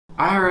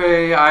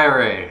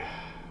IRA.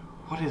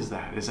 What is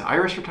that? Is it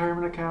Irish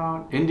retirement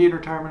account? Indian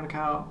retirement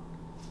account?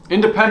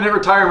 Independent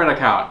retirement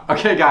account.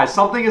 Okay guys,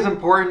 something as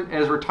important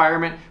as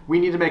retirement, we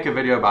need to make a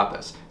video about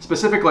this.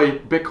 Specifically,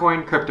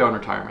 Bitcoin, crypto, and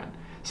retirement.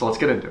 So let's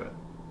get into it.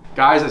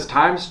 Guys, as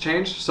times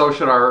change, so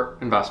should our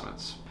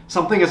investments.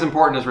 Something as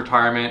important as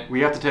retirement,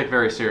 we have to take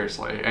very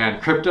seriously. And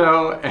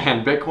crypto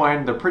and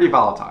Bitcoin, they're pretty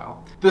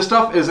volatile. This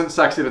stuff isn't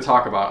sexy to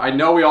talk about. I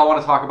know we all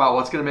want to talk about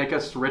what's gonna make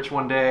us rich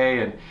one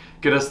day and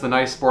get us the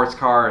nice sports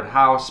car and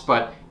house,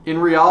 but in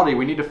reality,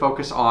 we need to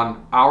focus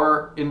on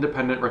our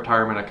independent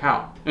retirement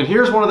account. And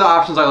here's one of the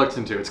options I looked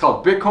into. It's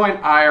called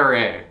Bitcoin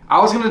IRA.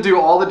 I was gonna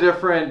do all the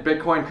different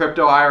Bitcoin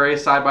crypto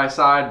IRAs side by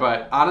side,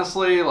 but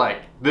honestly,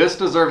 this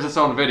deserves its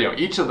own video.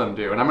 Each of them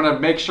do. And I'm gonna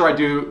make sure I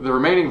do the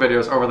remaining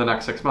videos over the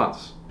next 6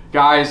 months.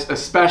 Guys,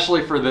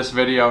 especially for this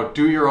video,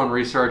 do your own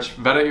research,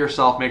 vet it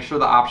yourself, make sure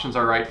the options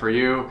are right for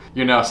you.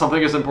 You know,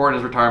 something as important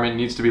as retirement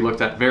needs to be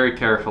looked at very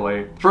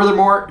carefully.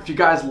 Furthermore, if you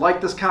guys like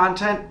this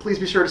content, please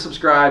be sure to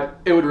subscribe.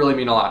 It would really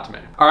mean a lot to me.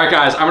 All right,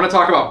 guys, I'm gonna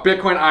talk about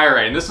Bitcoin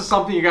IRA, and this is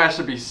something you guys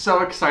should be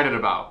so excited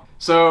about.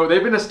 So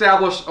they've been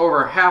established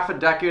over half a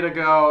decade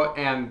ago,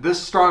 and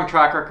this strong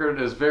track record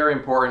is very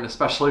important,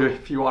 especially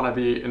if you want to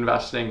be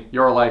investing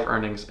your life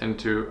earnings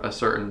into a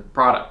certain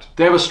product.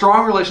 They have a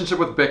strong relationship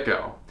with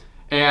BitGo.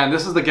 And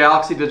this is the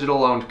Galaxy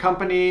Digital owned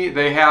company.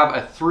 They have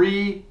a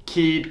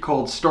 3-keyed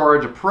cold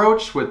storage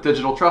approach with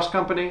Digital Trust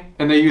Company,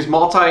 and they use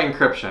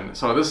multi-encryption.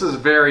 So this is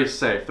very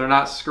safe. They're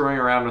not screwing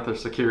around with their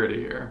security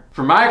here.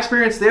 From my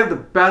experience, they have the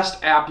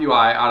best app UI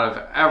out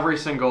of every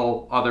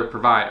single other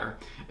provider.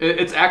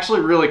 It's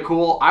actually really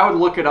cool. I would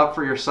look it up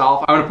for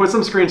yourself. I'm gonna put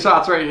some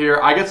screenshots right here.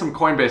 I get some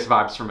Coinbase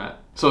vibes from it.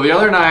 So the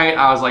other night,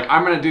 I was like,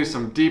 I'm gonna do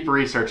some deep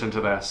research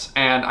into this.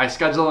 And I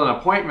scheduled an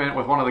appointment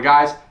with one of the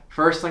guys.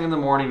 First thing in the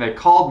morning, they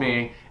called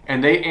me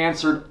and they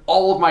answered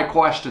all of my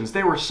questions.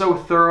 They were so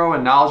thorough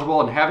and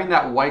knowledgeable, and having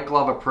that white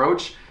glove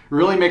approach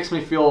really makes me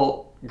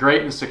feel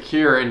great and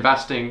secure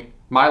investing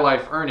my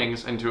life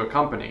earnings into a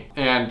company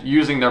and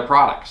using their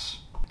products.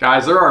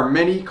 Guys, there are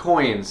many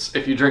coins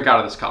if you drink out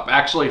of this cup,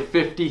 actually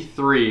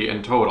 53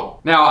 in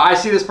total. Now, I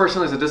see this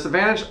personally as a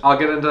disadvantage. I'll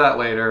get into that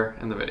later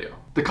in the video.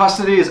 The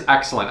custody is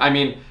excellent. I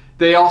mean,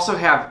 they also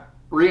have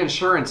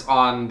reinsurance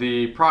on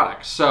the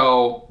product.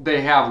 So they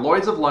have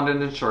Lloyd's of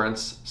London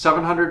insurance,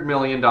 $700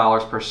 million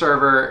per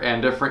server,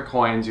 and different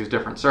coins use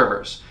different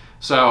servers.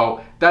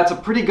 So that's a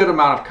pretty good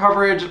amount of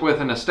coverage with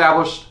an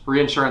established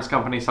reinsurance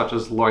company such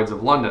as Lloyd's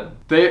of London.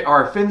 They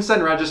are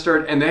FinCEN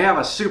registered, and they have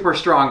a super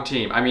strong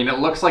team. I mean, it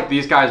looks like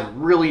these guys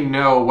really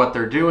know what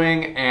they're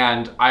doing,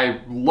 and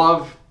I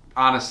love,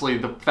 honestly,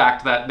 the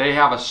fact that they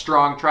have a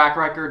strong track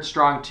record,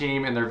 strong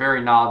team, and they're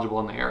very knowledgeable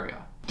in the area.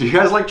 Do you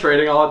guys like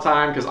trading all the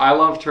time? Because I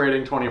love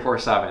trading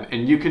 24/7,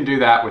 and you can do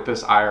that with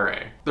this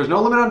IRA. There's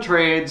no limit on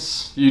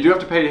trades. You do have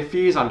to pay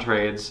fees on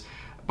trades,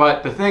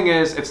 but the thing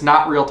is, it's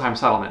not real-time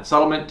settlement.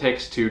 Settlement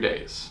takes 2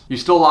 days. You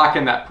still lock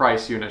in that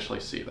price you initially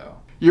see though.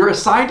 You're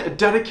assigned a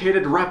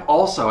dedicated rep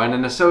also and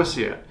an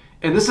associate.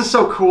 And this is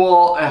so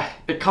cool.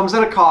 It comes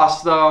at a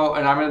cost though,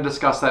 and I'm gonna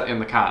discuss that in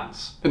the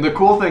cons. And the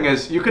cool thing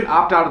is you can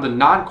opt out of the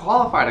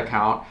non-qualified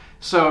account,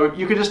 so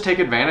you could just take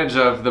advantage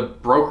of the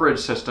brokerage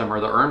system or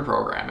the earn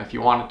program if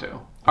you wanted to.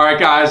 All right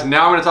guys,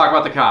 now I'm gonna talk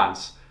about the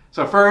cons.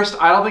 So first,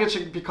 I don't think it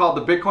should be called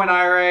the Bitcoin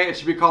IRA, it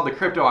should be called the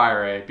Crypto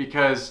IRA,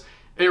 because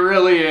it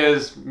really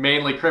is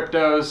mainly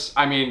cryptos.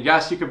 I mean,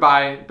 yes, you could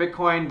buy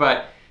Bitcoin,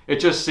 but it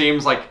just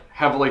seems like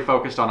heavily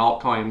focused on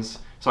altcoins.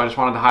 So I just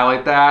wanted to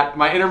highlight that.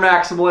 My inner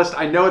maximalist,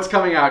 I know it's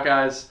coming out,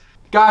 guys.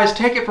 Guys,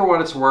 take it for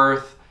what it's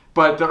worth,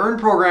 but the earn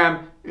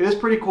program is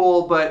pretty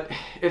cool, but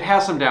it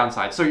has some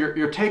downsides. So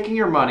you're taking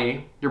your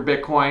money, your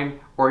Bitcoin,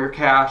 or your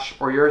cash,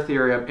 or your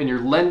Ethereum, and you're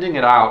lending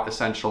it out,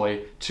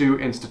 essentially, to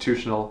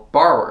institutional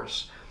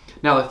borrowers.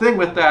 Now, the thing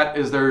with that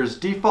is there's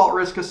default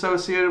risk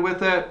associated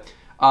with it.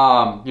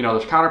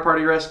 There's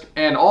counterparty risk,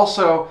 and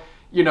also,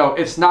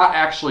 it's not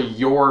actually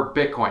your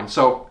Bitcoin.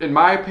 So in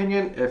my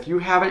opinion, if you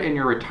have it in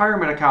your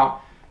retirement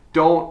account,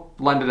 don't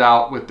lend it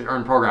out with the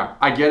earn program.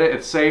 I get it,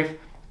 it's safe.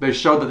 They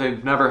showed that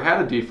they've never had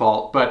a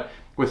default, but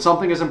with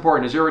something as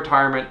important as your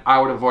retirement, I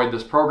would avoid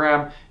this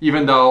program,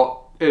 even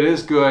though it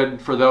is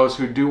good for those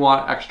who do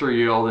want extra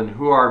yield and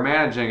who are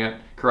managing it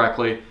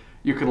correctly.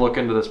 You can look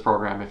into this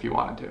program if you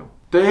wanted to.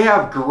 They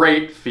have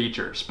great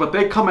features, but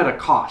they come at a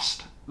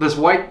cost. This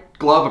white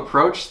glove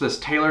approach, this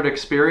tailored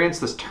experience,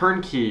 this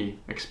turnkey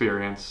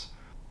experience,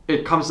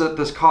 it comes at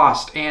this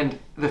cost, and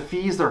the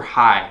fees are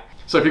high.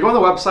 So if you go on the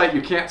website,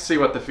 you can't see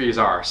what the fees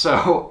are.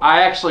 So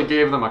I actually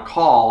gave them a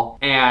call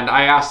and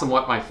I asked them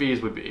what my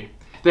fees would be.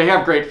 They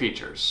have great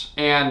features,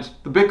 and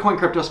the Bitcoin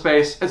crypto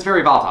space, it's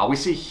very volatile. We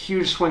see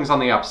huge swings on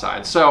the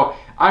upside, so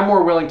I'm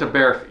more willing to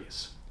bear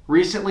fees.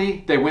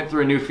 Recently, they went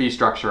through a new fee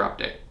structure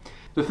update.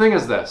 The thing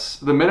is this,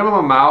 the minimum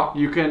amount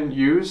you can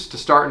use to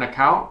start an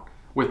account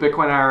with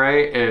Bitcoin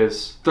IRA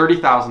is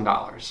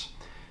 $30,000.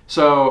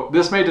 So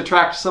this may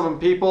detract some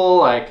people,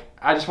 like,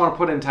 I just want to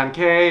put in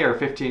 10K or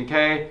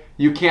 15K.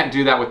 You can't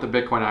do that with the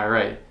Bitcoin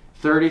IRA.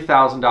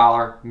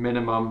 $30,000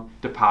 minimum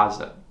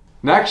deposit.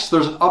 Next,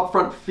 there's an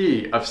upfront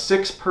fee of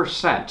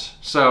 6%.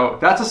 So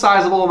that's a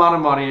sizable amount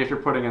of money if you're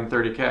putting in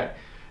 30K.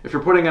 If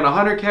you're putting in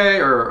 100K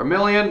or $1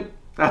 million,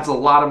 that's a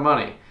lot of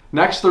money.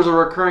 Next, there's a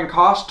recurring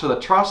cost to the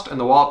trust and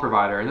the wallet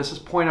provider, and this is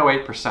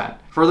 0.08%.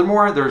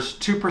 Furthermore, there's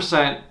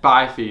 2%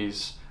 buy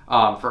fees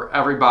for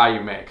every buy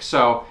you make.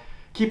 So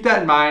keep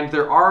that in mind.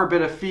 There are a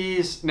bit of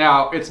fees.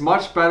 Now, it's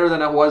much better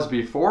than it was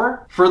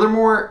before.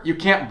 Furthermore, you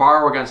can't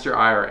borrow against your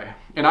IRA.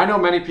 And I know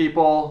many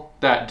people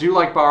that do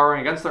like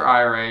borrowing against their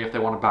IRA if they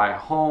want to buy a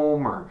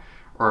home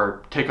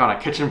or take on a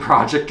kitchen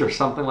project or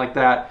something like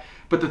that.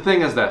 But the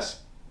thing is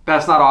this,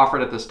 that's not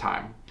offered at this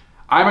time.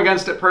 I'm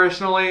against it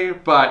personally,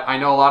 but I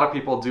know a lot of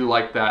people do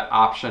like that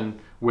option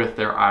with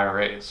their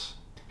IRAs.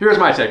 Here's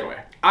my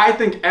takeaway. I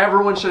think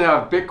everyone should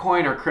have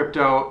Bitcoin or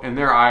crypto in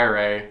their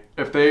IRA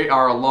if they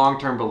are a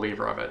long-term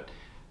believer of it.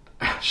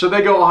 Should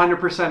they go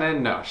 100%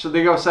 in? No. Should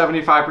they go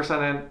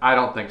 75% in? I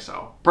don't think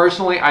so.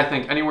 Personally, I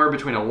think anywhere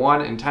between a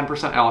 1 and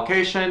 10%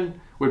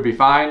 allocation would be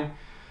fine.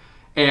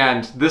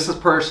 And this is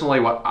personally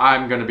what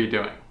I'm going to be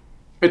doing.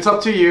 It's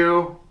up to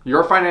you,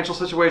 your financial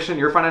situation,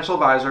 your financial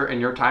advisor,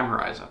 and your time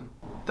horizon.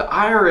 The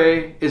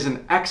IRA is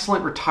an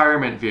excellent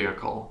retirement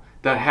vehicle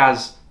that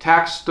has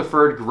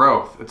tax-deferred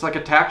growth. It's like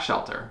a tax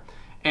shelter.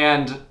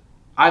 And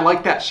I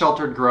like that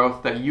sheltered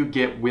growth that you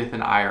get with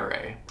an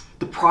IRA.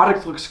 The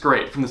product looks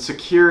great from the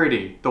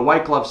security, the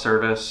white glove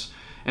service,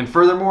 and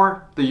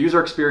furthermore, the user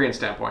experience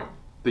standpoint.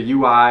 The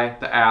UI,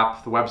 the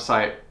app, the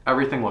website,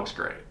 everything looks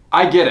great.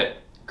 I get it.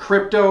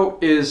 Crypto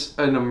is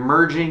an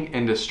emerging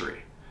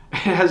industry. It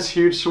has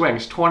huge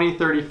swings, 20,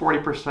 30,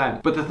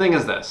 40%. But the thing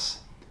is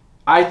this,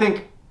 I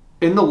think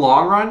in the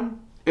long run,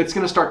 it's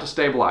going to start to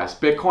stabilize.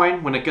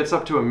 Bitcoin, when it gets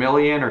up to $1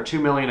 million or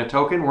 $2 million a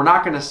token, we're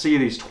not going to see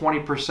these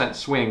 20%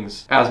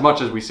 swings as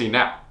much as we see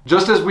now.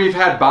 Just as we've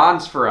had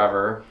bonds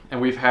forever and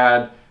we've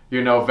had,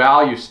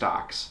 value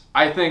stocks,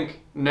 I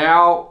think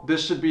now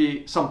this should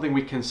be something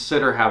we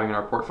consider having in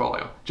our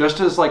portfolio. Just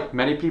as like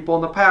many people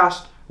in the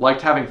past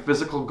liked having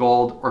physical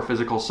gold or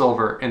physical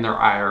silver in their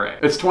IRA.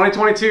 It's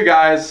 2022,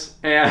 guys,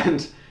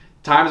 and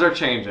times are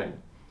changing.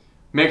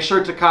 Make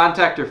sure to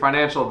contact your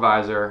financial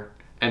advisor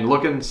and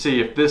look and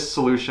see if this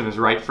solution is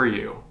right for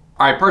you.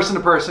 All right, person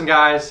to person,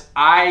 guys,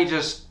 I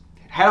just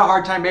had a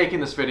hard time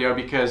making this video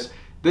because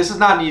this is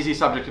not an easy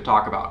subject to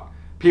talk about.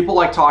 People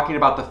like talking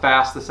about the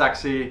fast, the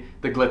sexy,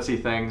 the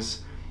glitzy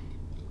things.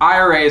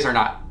 IRAs are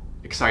not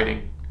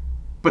exciting,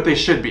 but they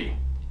should be.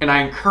 And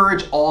I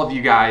encourage all of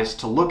you guys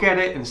to look at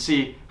it and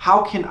see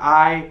how can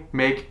I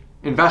make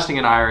investing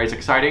in IRAs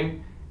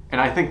exciting? And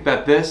I think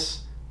that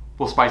this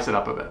will spice it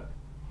up a bit.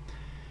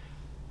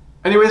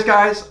 Anyways,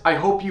 guys, I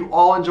hope you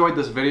all enjoyed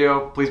this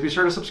video. Please be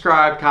sure to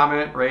subscribe,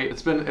 comment, rate.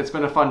 It's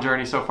been a fun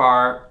journey so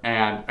far.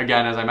 And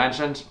again, as I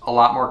mentioned, a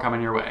lot more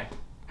coming your way.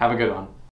 Have a good one.